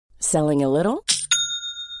Selling a little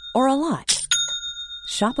or a lot?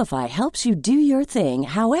 Shopify helps you do your thing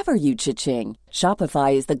however you cha-ching.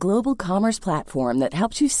 Shopify is the global commerce platform that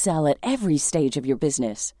helps you sell at every stage of your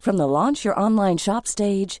business. From the launch your online shop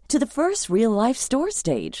stage to the first real-life store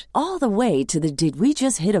stage, all the way to the did we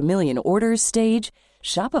just hit a million orders stage.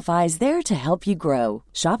 Shopify is there to help you grow.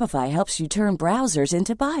 Shopify helps you turn browsers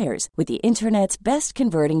into buyers with the internet's best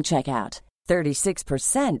converting checkout.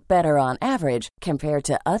 36% better on average compared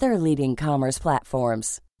to other leading commerce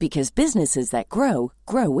platforms. Because businesses that grow,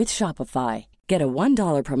 grow with Shopify. Get a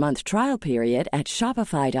 $1 per month trial period at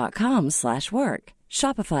shopify.com/work.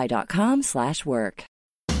 Shopify.com/work.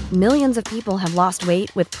 Millions of people have lost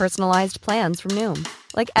weight with personalized plans from Noom.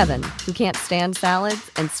 Like Evan, who can't stand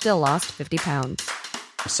salads and still lost 50 pounds.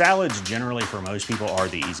 Salads generally for most people are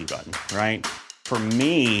the easy button, right? For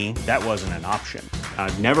me, that wasn't an option. I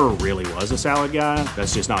never really was a salad guy.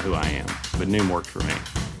 That's just not who I am. But Noom worked for me.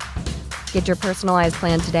 Get your personalized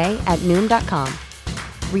plan today at Noom.com.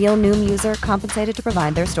 Real Noom user compensated to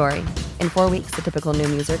provide their story. In 4 weeks, the typical Noom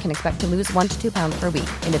user can expect to lose 1 to 2 pounds per week.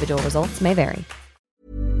 Individual results may vary.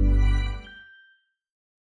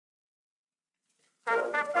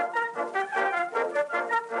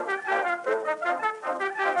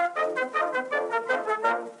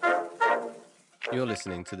 You're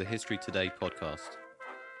listening to the History Today podcast.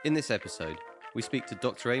 In this episode, we speak to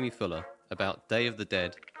Dr. Amy Fuller about Day of the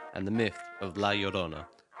Dead and the myth of La Llorona,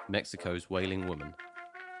 Mexico's wailing woman.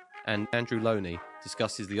 And Andrew Loney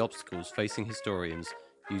discusses the obstacles facing historians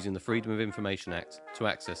using the Freedom of Information Act to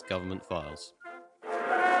access government files.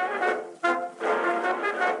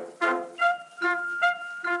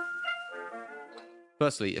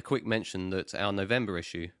 Firstly, a quick mention that our November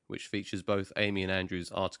issue, which features both Amy and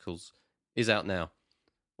Andrew's articles, is out now.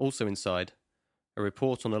 Also inside, a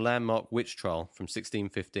report on a landmark witch trial from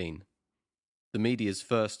 1615, the media's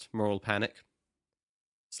first moral panic,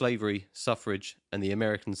 slavery, suffrage, and the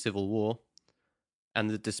American Civil War, and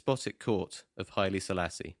the despotic court of Haile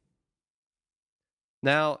Selassie.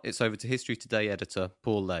 Now it's over to History Today editor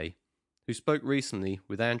Paul Lay, who spoke recently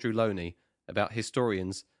with Andrew Loney about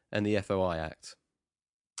historians and the FOI Act.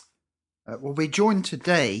 Well, we're joined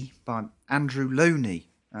today by Andrew Loney,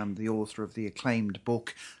 the author of the acclaimed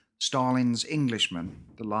book Stalin's Englishmen,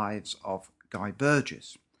 The Lives of Guy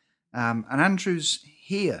Burgess. And Andrew's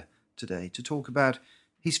here today to talk about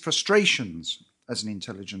his frustrations as an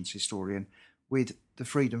intelligence historian with the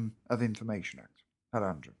Freedom of Information Act. Hello,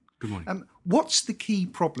 Andrew. Good morning. What's the key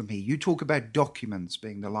problem here? You talk about documents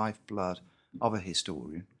being the lifeblood of a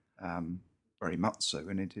historian, very much so,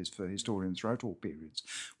 and it is for historians throughout all periods.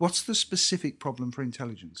 What's the specific problem for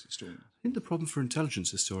intelligence historians? I think the problem for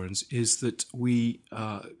intelligence historians is that we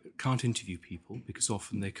can't interview people because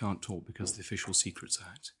often they can't talk because of the Official Secrets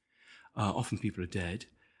Act. Often people are dead.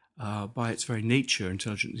 By its very nature,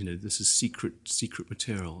 intelligence, this is secret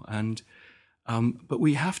material. And but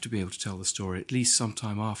we have to be able to tell the story at least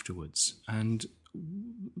sometime afterwards. And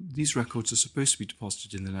these records are supposed to be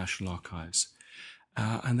deposited in the National Archives.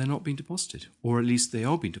 And they're not being deposited, or at least they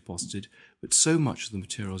are being deposited, but so much of the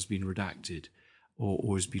material has been redacted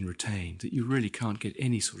or has been retained that you really can't get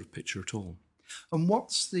any sort of picture at all. And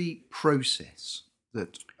what's the process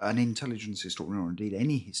that an intelligence historian, or indeed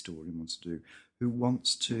any historian, wants to do who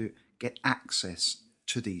wants to get access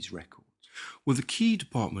to these records? Well, the key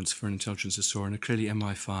departments for an intelligence historian are clearly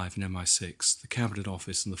MI5 and MI6, the Cabinet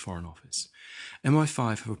Office and the Foreign Office.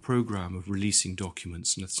 MI5 have a programme of releasing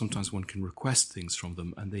documents, and sometimes one can request things from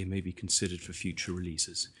them, and they may be considered for future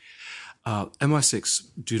releases.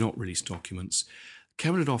 MI6 do not release documents.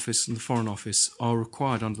 Cabinet Office and the Foreign Office are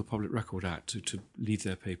required under the Public Record Act to leave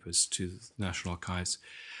their papers to the National Archives,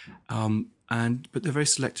 but they're very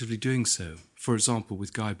selectively doing so. For example,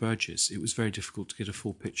 with Guy Burgess, it was very difficult to get a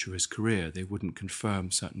full picture of his career. They wouldn't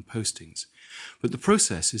confirm certain postings. But the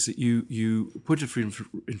process is that you put a Freedom of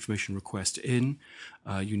Information request in,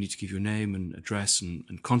 you need to give your name and address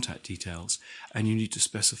and contact details, and you need to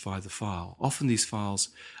specify the file. Often these files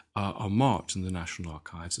are marked in the National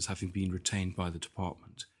Archives as having been retained by the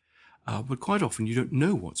department. But quite often you don't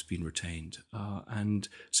know what's been retained, and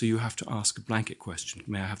so you have to ask a blanket question.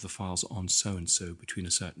 May I have the files on so-and-so between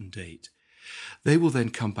a certain date? They will then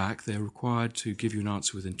come back. They're required to give you an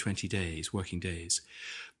answer within 20 days, working days.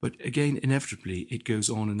 But again, inevitably, it goes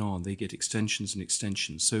on and on. They get extensions and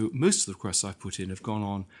extensions. So most of the requests I've put in have gone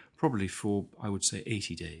on probably for, I would say,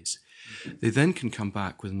 80 days. Mm-hmm. They then can come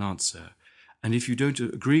back with an answer. And if you don't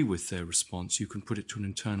agree with their response, you can put it to an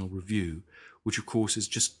internal review, which of course is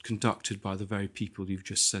just conducted by the very people you've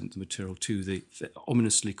just sent the material to, the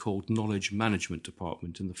ominously called Knowledge Management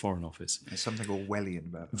Department in the Foreign Office. There's something Orwellian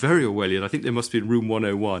about it. Very Orwellian. I think they must be in room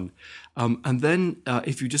 101. And then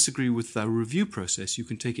if you disagree with the review process, you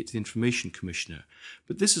can take it to the Information Commissioner.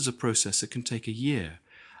 But this is a process that can take a year.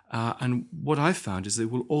 And what I've found is they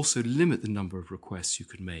will also limit the number of requests you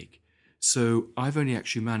can make. So I've only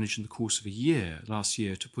actually managed in the course of a year, last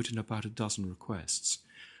year, to put in about a dozen requests,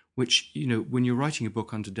 which, when you're writing a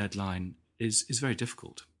book under deadline is very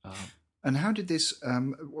difficult. And how did this,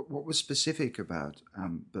 what was specific about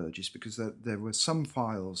Burgess? Because there were some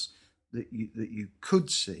files that you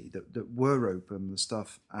could see that were open, the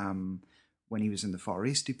stuff when he was in the Far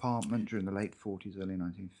East Department during the late 40s, early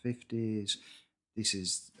 1950s. This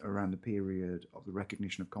is around the period of the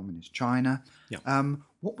recognition of communist China. Yeah.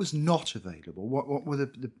 What was not available? What were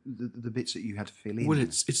the bits that you had to fill in? Well,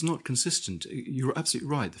 it's not consistent. You're absolutely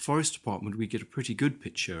right. The Forest Department, we get a pretty good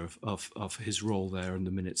picture of his role there and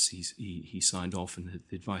the minutes he signed off and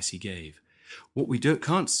the advice he gave. What we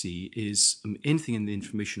can't see is anything in the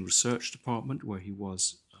Information Research Department, where he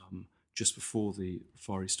was just before the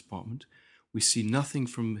Far East Department. We see nothing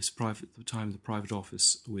from the time of the private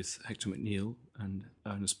office with Hector McNeill and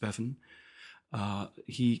Ernest Bevan.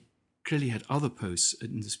 He clearly had other posts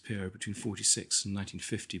in this period between 46 and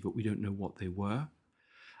 1950, but we don't know what they were.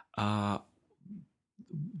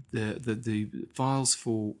 The files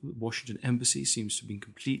for the Washington Embassy seems to have been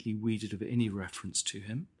completely weeded of any reference to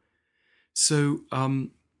him. So,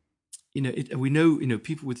 we know,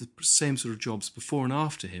 people with the same sort of jobs before and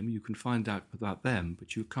after him, you can find out about them,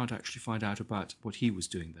 but you can't actually find out about what he was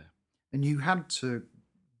doing there. And you had to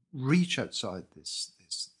reach outside this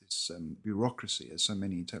bureaucracy, as so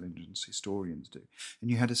many intelligence historians do. And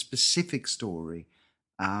you had a specific story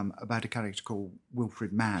about a character called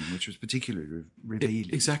Wilfred Mann, which was particularly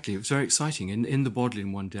revealing. Exactly. It was very exciting. In the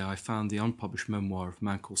Bodleian one day, I found the unpublished memoir of a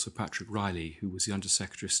man called Sir Patrick Riley, who was the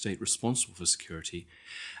Under-Secretary of State responsible for security.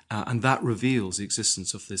 And that reveals the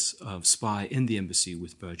existence of this spy in the embassy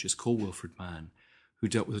with Burgess called Wilfred Mann, who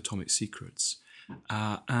dealt with atomic secrets.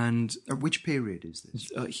 And at which period is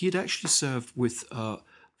this? He had actually served with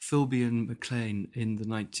Philby and Maclean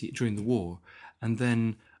during the war, and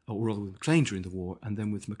then, or rather with Maclean during the war, and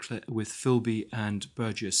then with Philby and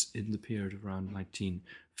Burgess in the period of around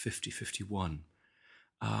 1950-51.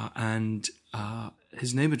 And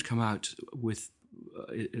his name had come out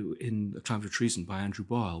in A Climate of Treason by Andrew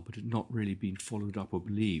Boyle, but had not really been followed up or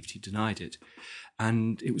believed. He denied it.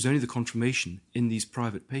 And it was only the confirmation in these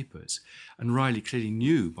private papers. And Riley clearly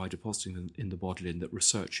knew by depositing them in the Bodleian that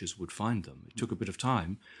researchers would find them. It took a bit of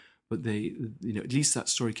time, but they, at least that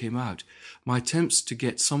story came out. My attempts to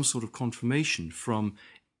get some sort of confirmation from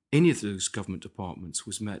any of those government departments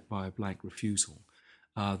was met by a blank refusal.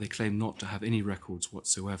 They claimed not to have any records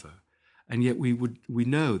whatsoever. And yet we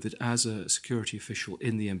know that as a security official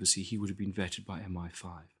in the embassy, he would have been vetted by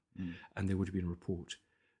MI5, and there would have been a report.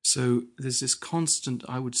 So there's this constant,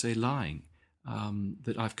 I would say, lying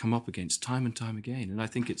that I've come up against time and time again, and I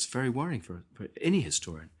think it's very worrying for any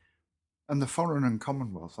historian. And the Foreign and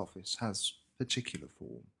Commonwealth Office has particular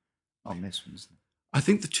form on this one, isn't it? I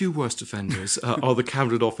think the two worst offenders are the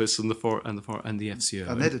Cabinet Office and the FCO.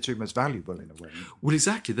 And they're the two most valuable in a way. Well,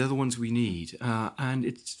 exactly. They're the ones we need. And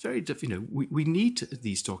it's very difficult. We need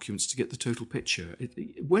these documents to get the total picture.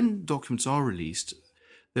 When documents are released,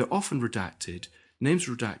 they're often redacted, names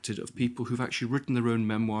redacted of people who've actually written their own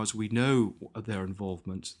memoirs. We know their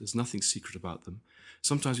involvement. There's nothing secret about them.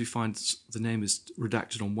 Sometimes we find the name is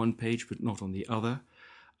redacted on one page but not on the other.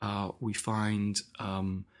 We find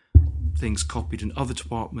things copied in other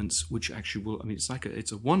departments, which actually will. I mean,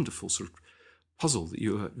 it's a wonderful sort of puzzle that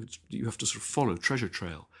you have to sort of follow, treasure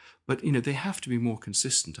trail. But they have to be more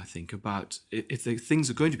consistent, I think, about if things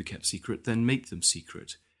are going to be kept secret, then make them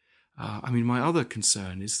secret. My other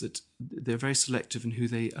concern is that they're very selective in who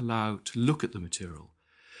they allow to look at the material.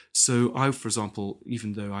 So I, for example,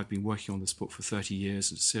 even though I've been working on this book for 30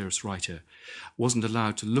 years as a serious writer, wasn't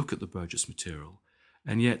allowed to look at the Burgess material.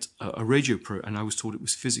 And yet and I was told it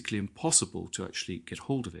was physically impossible to actually get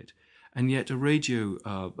hold of it. And yet a radio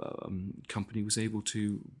company was able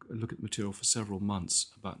to look at the material for several months,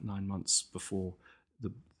 about 9 months before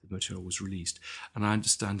the material was released. And I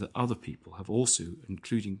understand that other people have also,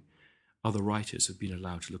 including other writers, have been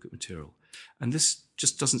allowed to look at material. And this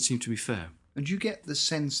just doesn't seem to be fair. And do you get the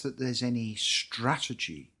sense that there's any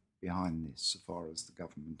strategy behind this, as far as the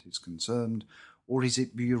government is concerned, or is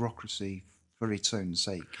it bureaucracy for its own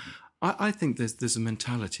sake? I think there's a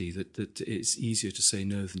mentality that it's easier to say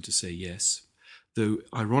no than to say yes, though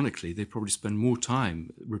ironically they probably spend more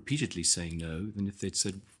time repeatedly saying no than if they'd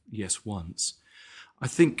said yes once. I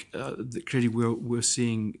think that clearly we're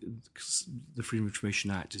seeing the Freedom of Information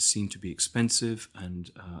Act is seen to be expensive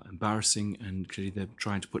and embarrassing, and clearly they're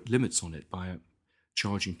trying to put limits on it by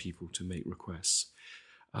charging people to make requests.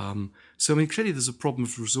 So, I mean, clearly there's a problem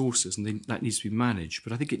of resources, and that needs to be managed.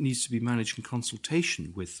 But I think it needs to be managed in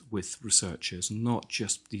consultation with researchers, and not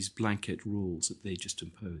just these blanket rules that they just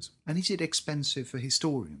impose. And is it expensive for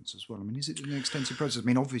historians as well? I mean, is it an extensive process? I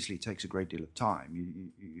mean, obviously it takes a great deal of time.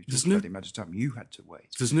 You talked about the amount of time you had to wait.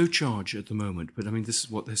 There's no charge at the moment, but I mean, this is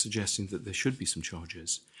what they're suggesting, that there should be some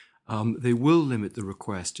charges. They will limit the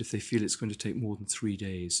request if they feel it's going to take more than 3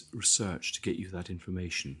 days research to get you that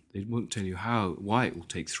information. They won't tell you why it will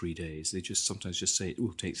take 3 days. They sometimes just say it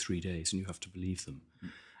will take 3 days, and you have to believe them.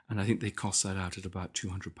 And I think they cost that out at about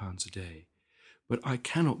 £200 a day. But I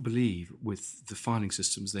cannot believe, with the filing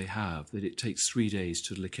systems they have, that it takes 3 days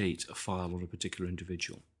to locate a file on a particular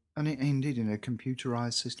individual. And indeed, in a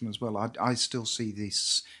computerised system as well, I still see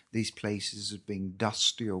these places as being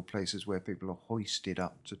dusty old places where people are hoisted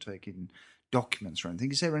up to take in documents or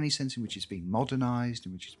anything. Is there any sense in which it's being modernised,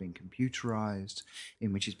 in which it's being computerised,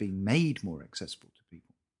 in which it's being made more accessible to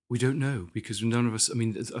people? We don't know, because none of us, I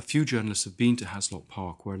mean, a few journalists have been to Haslock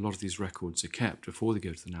Park, where a lot of these records are kept before they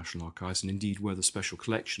go to the National Archives, and indeed where the special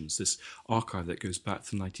collections, this archive that goes back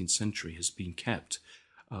to the 19th century, has been kept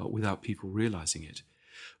without people realising it.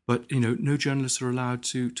 But, no journalists are allowed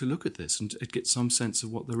to look at this and get some sense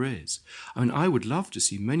of what there is. I mean, I would love to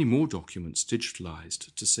see many more documents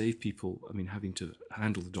digitalised to save people, having to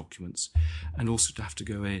handle the documents and also to have to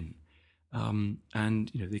go in.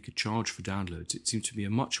 And they could charge for downloads. It seemed to be a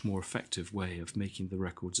much more effective way of making the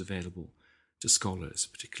records available to scholars,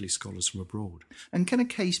 particularly scholars from abroad. And can a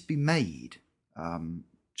case be made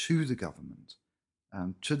to the government,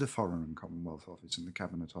 to the Foreign and Commonwealth Office and the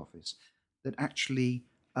Cabinet Office, that actually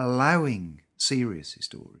allowing serious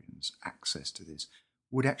historians access to this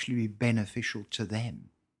would actually be beneficial to them?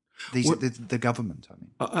 The government, I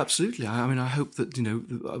mean. Absolutely. I hope that,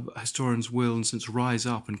 historians will, in a sense, rise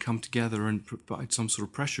up and come together and provide some sort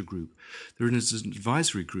of pressure group. There is an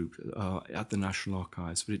advisory group at the National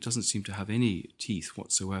Archives, but it doesn't seem to have any teeth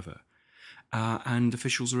whatsoever. And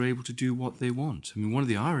officials are able to do what they want. I mean, one of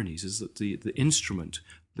the ironies is that the instrument,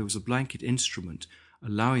 there was a blanket instrument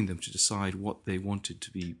allowing them to decide what they wanted to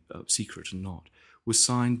be secret and not, was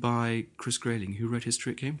signed by Chris Grayling, who read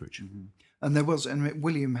history at Cambridge. Mm-hmm. And there was, and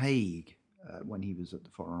William Hague, when he was at the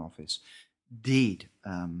Foreign Office, did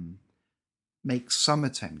make some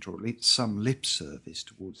attempt, or at least some lip service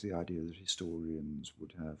towards the idea that historians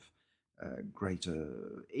would have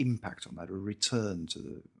greater impact on that, or return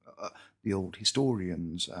to the old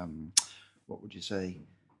historians. What would you say?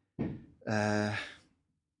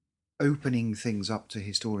 Opening things up to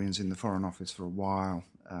historians in the Foreign Office for a while,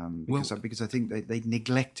 because I think they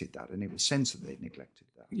neglected that, and it was censored they'd neglected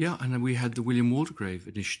that. Yeah, and we had the William Waldegrave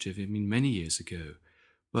initiative, many years ago.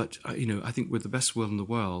 But, I think with the best will in the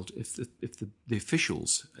world, if the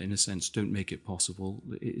officials, in a sense, don't make it possible,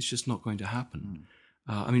 it's just not going to happen.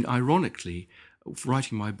 Ironically,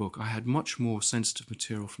 writing my book, I had much more sensitive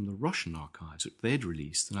material from the Russian archives that they'd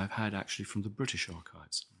released than I've had actually from the British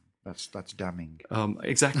archives. That's damning.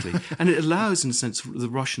 Exactly. And it allows, in a sense, the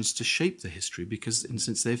Russians to shape the history because, in a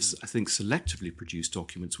sense, they've, I think, selectively produced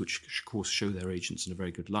documents which, of course, show their agents in a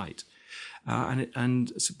very good light. But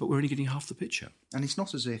we're only getting half the picture. And it's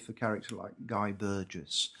not as if a character like Guy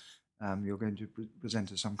Burgess you're going to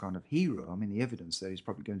present as some kind of hero. I mean, the evidence there is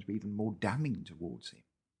probably going to be even more damning towards him.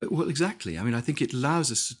 Well, exactly. I think it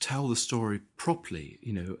allows us to tell the story properly,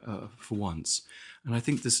 for once. And I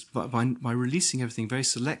think this by releasing everything very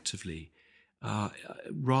selectively,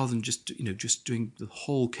 rather than just doing the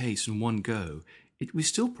whole case in one go, we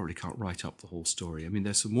still probably can't write up the whole story.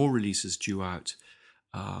 There's some more releases due out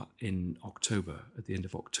in October, at the end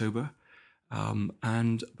of October, but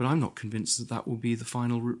I'm not convinced that will be the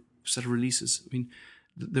final set of releases.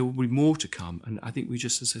 There will be more to come, and I think we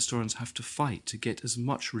just as historians have to fight to get as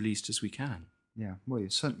much released as we can. Yeah, well,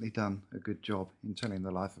 you've certainly done a good job in telling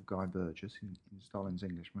the life of Guy Burgess in Stalin's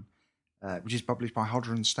Englishman, which is published by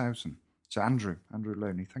Hodder and Stoughton. So Andrew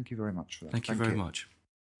Loney, thank you very much for that. Thank you very much.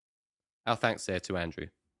 Our thanks there to Andrew.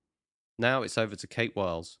 Now it's over to Kate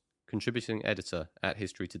Wiles, contributing editor at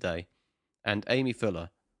History Today, and Amy Fuller,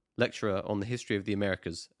 lecturer on the history of the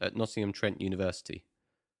Americas at Nottingham Trent University,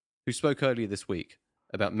 who spoke earlier this week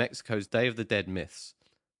about Mexico's Day of the Dead myths,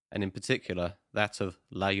 and in particular that of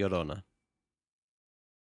La Llorona.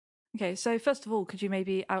 Okay, so first of all, could you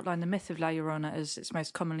maybe outline the myth of La Llorona as it's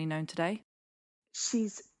most commonly known today?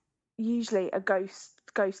 She's usually a ghost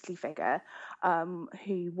ghostly figure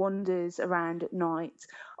who wanders around at night,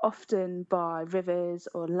 often by rivers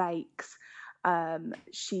or lakes.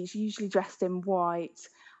 She's usually dressed in white,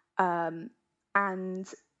 and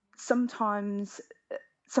sometimes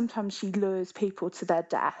she lures people to their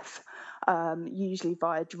death, usually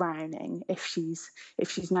via drowning, if she's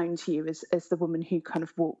known to you as the woman who kind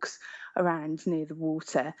of walks around near the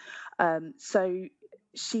water. So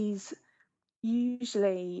she's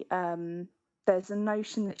usually, there's a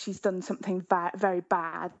notion that she's done something very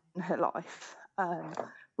bad in her life,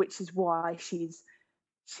 which is why she's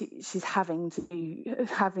having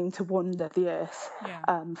to wander the earth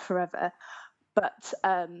forever. But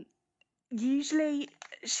usually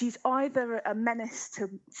she's either a menace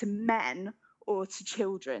to men or to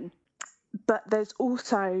children. But there's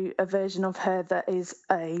also a version of her that is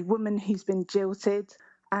a woman who's been jilted,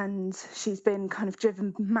 and she's been kind of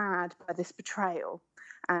driven mad by this betrayal,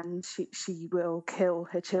 and she will kill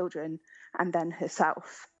her children and then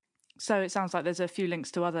herself. So it sounds like there's a few links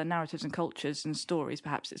to other narratives and cultures and stories.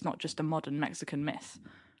 Perhaps it's not just a modern Mexican myth.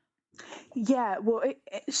 Yeah, well,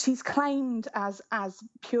 she's claimed as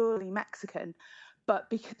purely Mexican, but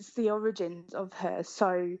because the origins of her are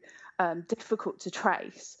so difficult to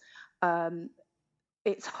trace,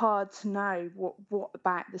 it's hard to know what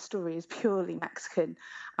about the story is purely Mexican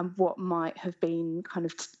and what might have been kind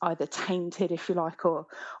of either tainted, if you like, or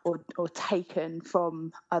taken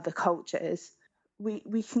from other cultures.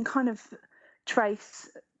 We can kind of trace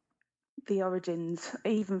the origins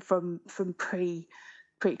even from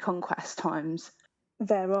pre-conquest times.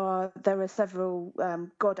 There are several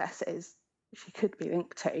goddesses she could be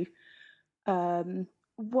linked to.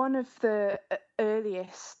 One of the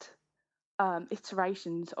earliest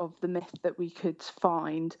iterations of the myth that we could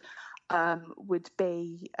find would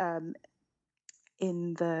be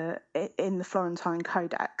in the Florentine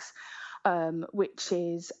Codex, which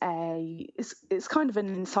is it's kind of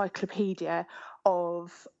an encyclopedia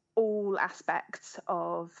of all aspects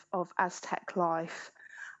of Aztec life,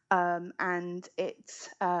 and it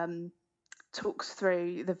talks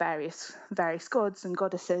through the various gods and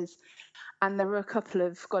goddesses. And there were a couple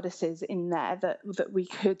of goddesses in there that we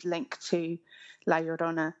could link to La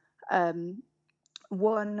Llorona.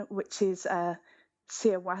 One, which is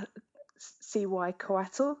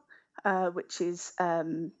Cihuaycoatl, which is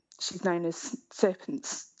she's known as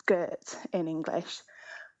Serpent's Skirt in English,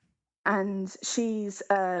 and she's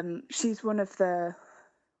one of the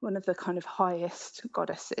kind of highest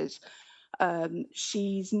goddesses.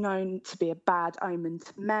 She's known to be a bad omen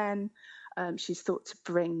to men. She's thought to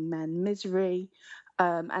bring men misery,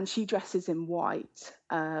 and she dresses in white.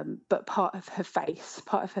 But part of her face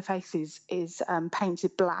is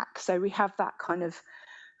painted black. So we have that kind of,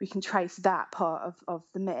 we can trace that part of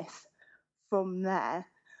the myth from there.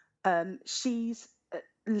 She's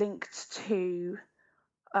linked to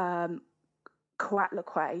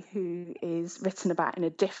Coatlicue, who is written about in a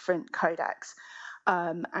different codex.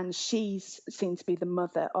 And she's seen to be the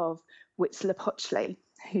mother of Huitzilopochtli,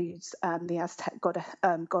 who's the Aztec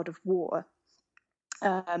god of war.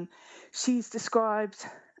 She's described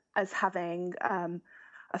as having a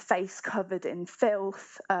face covered in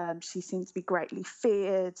filth. She seems to be greatly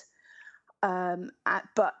feared,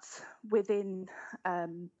 but within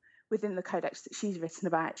the codex that she's written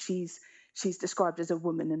about, she's described as a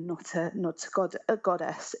woman and not a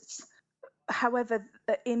goddess. However,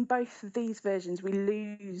 in both of these versions, we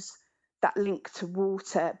lose that link to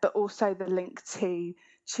water, but also the link to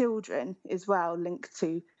children as well, linked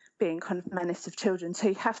to being kind of menace of children. So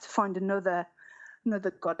you have to find another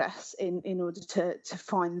goddess in order to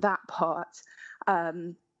find that part,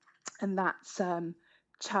 and that's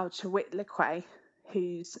Chalchihuitlicue,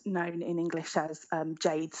 who's known in English as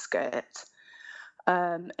Jade Skirt.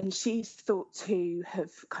 And she's thought to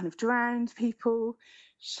have kind of drowned people.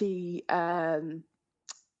 She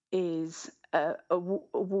is a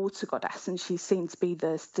water goddess, and she's seen to be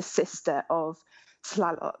the sister of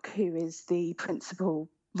Tlaloc, who is the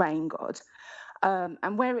principal rain god.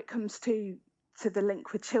 And where it comes to the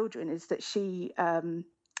link with children is that she, in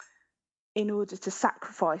order to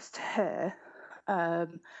sacrifice to her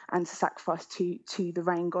and to sacrifice to the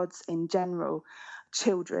rain gods in general,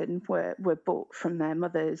 children were bought from their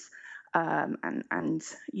mothers and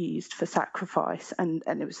used for sacrifice, and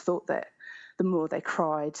it was thought that the more they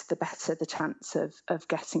cried, the better the chance of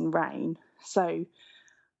getting rain. So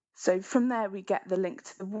from there we get the link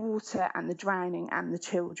to the water and the drowning and the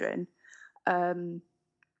children. The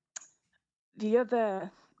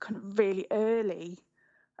other kind of really early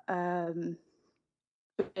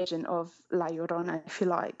version of La Llorona, if you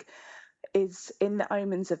like, is in the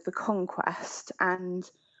Omens of the Conquest, and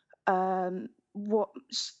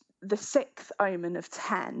the sixth omen of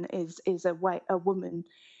 10 is a woman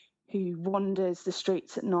who wanders the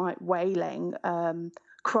streets at night wailing,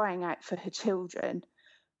 crying out for her children.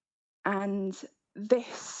 And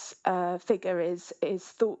this figure is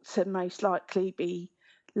thought to most likely be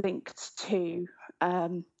linked to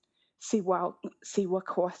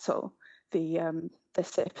Cihuacuatl, the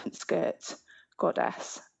serpent skirt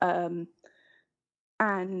goddess. And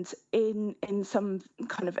in some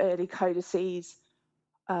kind of early codices,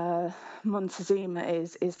 Montezuma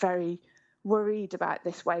is very worried about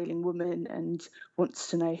this wailing woman and wants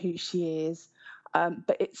to know who she is.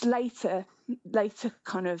 But it's later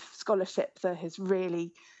kind of scholarship that has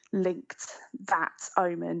really linked that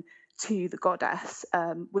omen to the goddess.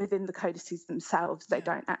 Within the codices themselves, they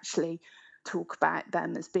don't actually talk about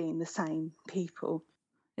them as being the same people.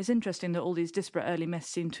 It's interesting that all these disparate early myths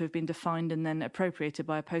seem to have been defined and then appropriated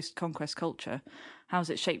by a post-conquest culture. How's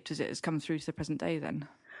it shaped as it has come through to the present day then?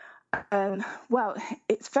 Well,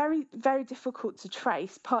 it's very, very difficult to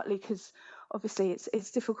trace, partly because obviously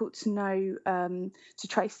it's difficult to know, to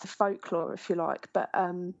trace the folklore, if you like, but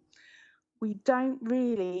we don't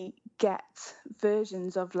really get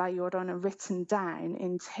versions of La Llorona written down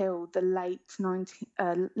until the late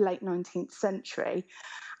 19th century.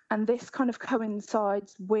 And this kind of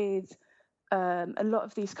coincides with a lot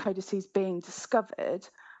of these codices being discovered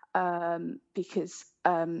because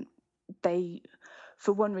they,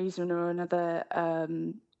 for one reason or another,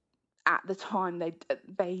 at the time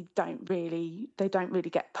they don't really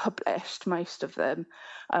get published, most of them.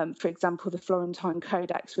 For example, the Florentine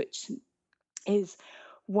Codex, which is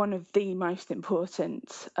one of the most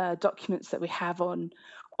important documents that we have on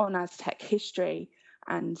Aztec history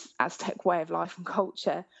and Aztec way of life and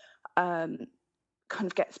culture, kind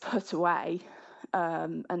of gets put away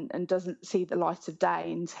and doesn't see the light of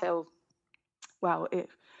day until,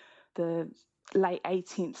 the late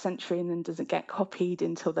 18th century, and then doesn't get copied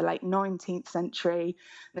until the late 19th century,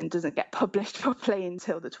 then doesn't get published properly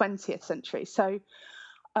until the 20th century. So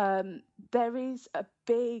there is a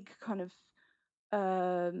big kind of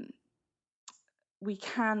we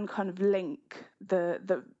can kind of link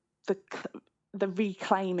the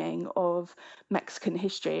reclaiming of Mexican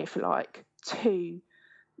history, if you like, to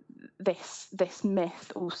this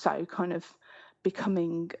myth also kind of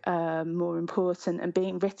becoming more important and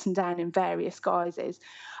being written down in various guises.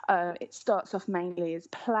 It starts off mainly as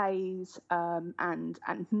plays and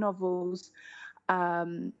novels,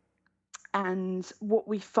 and what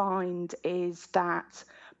we find is that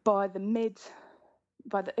by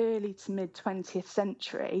the early to mid 20th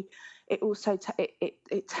century, it also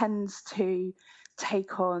it tends to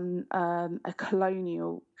take on a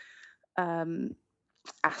colonial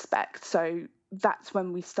aspect. So that's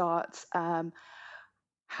when we start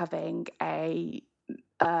having a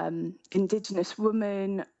indigenous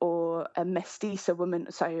woman or a mestiza woman,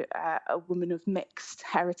 so a woman of mixed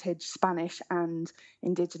heritage, Spanish and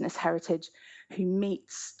indigenous heritage, who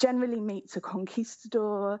generally meets a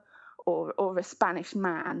conquistador or a Spanish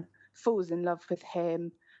man, falls in love with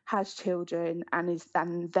him, has children, and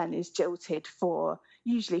then is jilted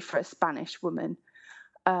usually for a Spanish woman,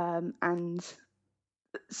 and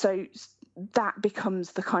so that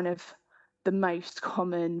becomes the kind of the most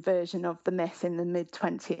common version of the myth in the mid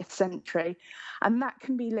 20th century, and that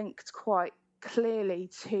can be linked quite clearly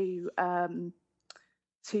to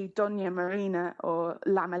Doña Marina, or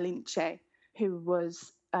La Malinche, who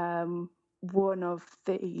was one of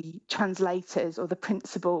the translators or the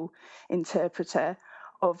principal interpreter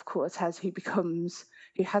of Cortes, who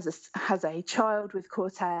has a child with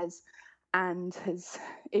Cortes, and has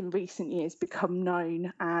in recent years become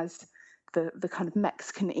known as the kind of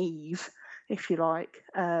Mexican Eve, if you like.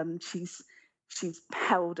 She's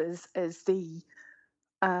held as the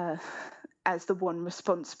one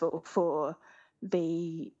responsible for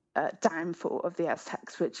the downfall of the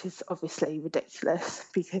Aztecs, which is obviously ridiculous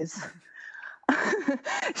because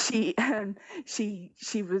she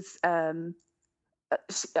was.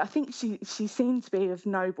 I think she seemed to be of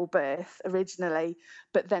noble birth originally,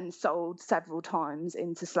 but then sold several times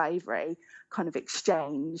into slavery, kind of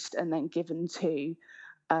exchanged and then given to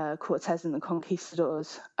Cortes and the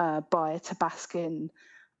conquistadors by a Tabascan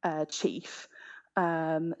chief.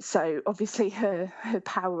 So obviously her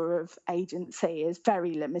power of agency is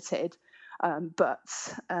very limited,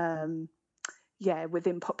 but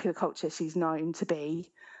within popular culture, she's known to be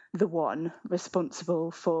the one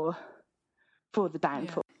responsible for the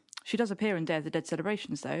downfall. Yeah. She does appear in Day of the Dead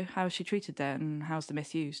celebrations, though. How is she treated there, and how's the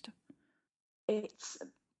myth used? It's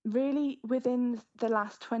really within the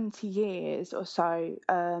last 20 years or so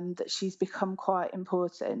that she's become quite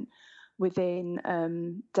important. within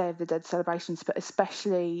Day of the Dead celebrations, but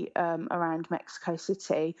especially around Mexico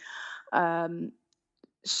City.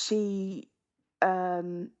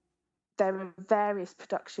 There are various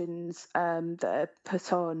productions that are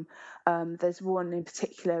put on. There's one in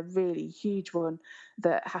particular, really huge one,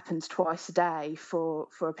 that happens twice a day for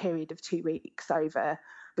a period of 2 weeks over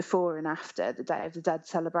before and after the Day of the Dead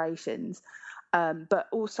celebrations. But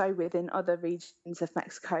also within other regions of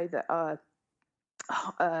Mexico that are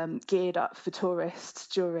geared up for tourists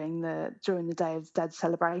during the Day of the Dead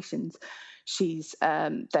celebrations.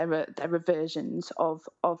 There are versions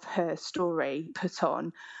of her story put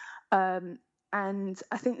on. And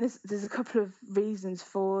I think there's a couple of reasons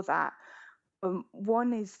for that.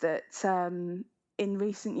 One is that in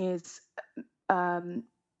recent years,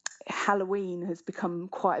 Halloween has become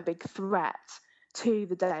quite a big threat to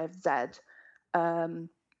the Day of the Dead. And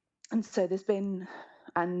so there's been,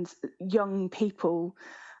 and young people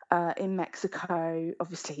in Mexico,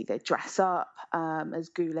 obviously they dress up as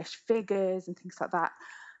ghoulish figures and things like that.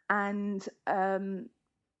 And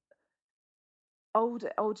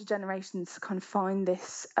older generations kind of find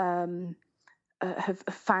this, have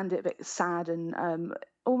found it a bit sad and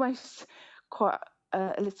almost quite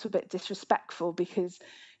a little bit disrespectful, because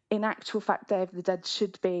in actual fact, Day of the Dead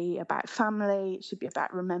should be about family. It should be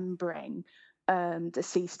about remembering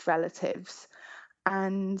deceased relatives,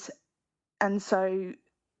 and so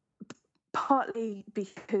partly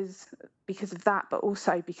because of that, but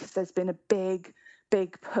also because there's been a big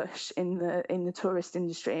push in the tourist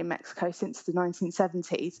industry in Mexico since the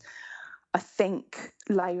 1970s. I think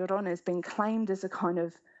La Llorona has been claimed as a kind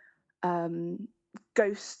of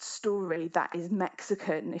ghost story that is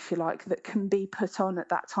Mexican, if you like, that can be put on at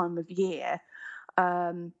that time of year.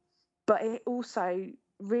 But it also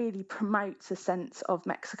really promotes a sense of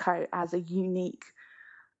Mexico as a unique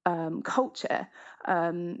culture.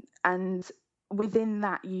 And within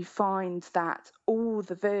that, you find that all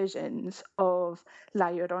the versions of La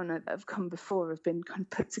Llorona that have come before have been kind of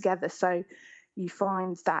put together. So you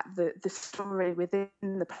find that the story within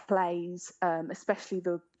the plays, especially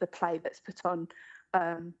the play that's put on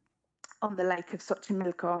the Lake of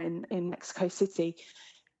Xochimilco in Mexico City,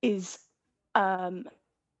 is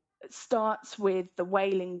starts with the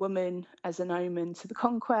Wailing Woman as an omen to the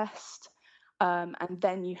conquest, and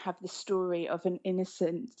then you have the story of an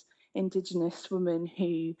innocent indigenous woman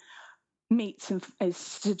who meets and is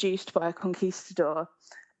seduced by a conquistador,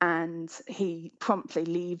 and he promptly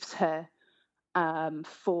leaves her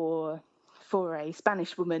for a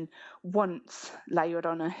Spanish woman once La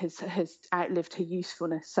Llorona has outlived her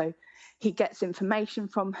usefulness. So he gets information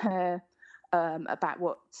from her about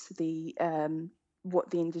what the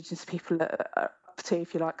indigenous people are up to,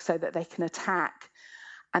 if you like, so that they can attack.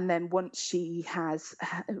 And then once she's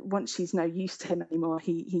no use to him anymore,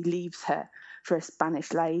 he leaves her for a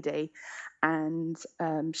Spanish lady, and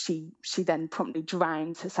she then promptly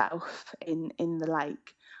drowns herself in the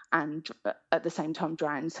lake, and at the same time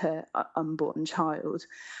drowns her unborn child.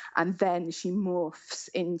 And then she morphs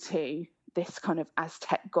into this kind of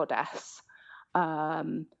Aztec goddess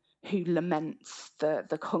who laments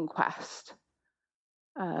the conquest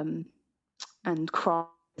and cries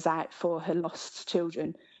out for her lost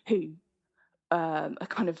children, who are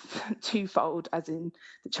kind of twofold, as in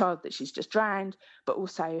the child that she's just drowned, but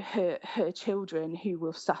also her children who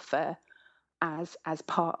will suffer as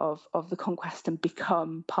part of the conquest and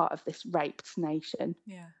become part of this raped nation.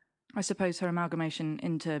 Yeah. I suppose her amalgamation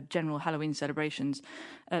into general Halloween celebrations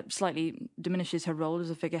slightly diminishes her role as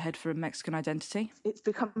a figurehead for a Mexican identity. It's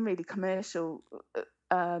become really commercial.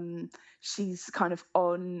 She's kind of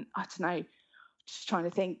on, I don't know, just trying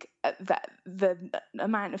to think that the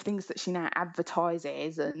amount of things that she now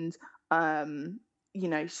advertises, and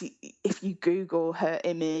if you Google her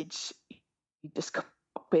image, you just come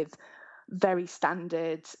up with very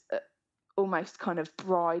standard, almost kind of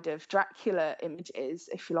Bride of Dracula images,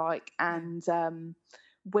 if you like, and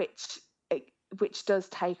which does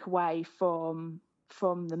take away from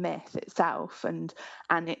the myth itself and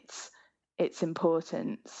its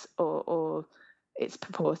importance or its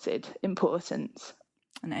purported importance.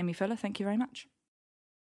 And Amy Fuller, thank you very much.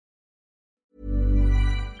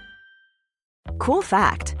 Cool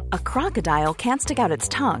fact, a crocodile can't stick out its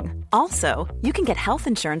tongue. Also, you can get health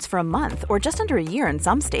insurance for a month or just under a year in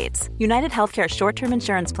some states. United Healthcare short-term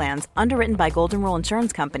insurance plans, underwritten by Golden Rule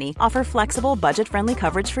Insurance Company, offer flexible, budget-friendly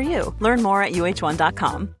coverage for you. Learn more at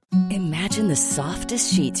UH1.com. Imagine the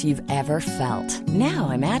softest sheets you've ever felt. Now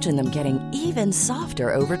imagine them getting even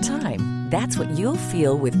softer over time. That's what you'll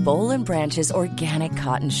feel with Boll & Branch's organic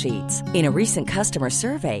cotton sheets. In a recent customer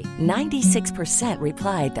survey, 96%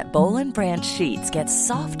 replied that Boll & Branch sheets get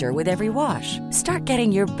softer with every wash. Start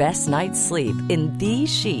getting your best night's sleep in these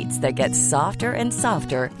sheets that get softer and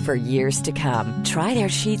softer for years to come. Try their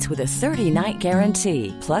sheets with a 30-night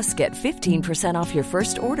guarantee. Plus, get 15% off your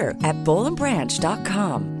first order at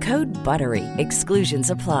bollandbranch.com. Code BUTTERY. Exclusions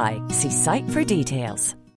apply. See site for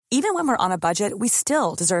details. Even when we're on a budget, we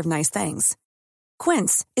still deserve nice things.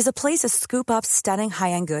 Quince is a place to scoop up stunning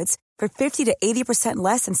high-end goods for 50 to 80%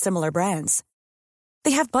 less than similar brands.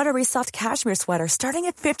 They have buttery soft cashmere sweaters starting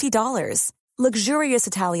at $50, luxurious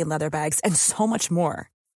Italian leather bags, and so much more.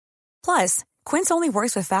 Plus, Quince only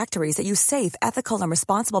works with factories that use safe, ethical, and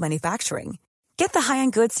responsible manufacturing. Get the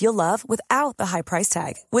high-end goods you'll love without the high price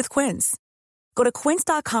tag with Quince. Go to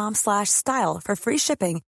quince.com/style for free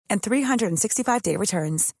shipping and 365-day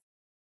returns.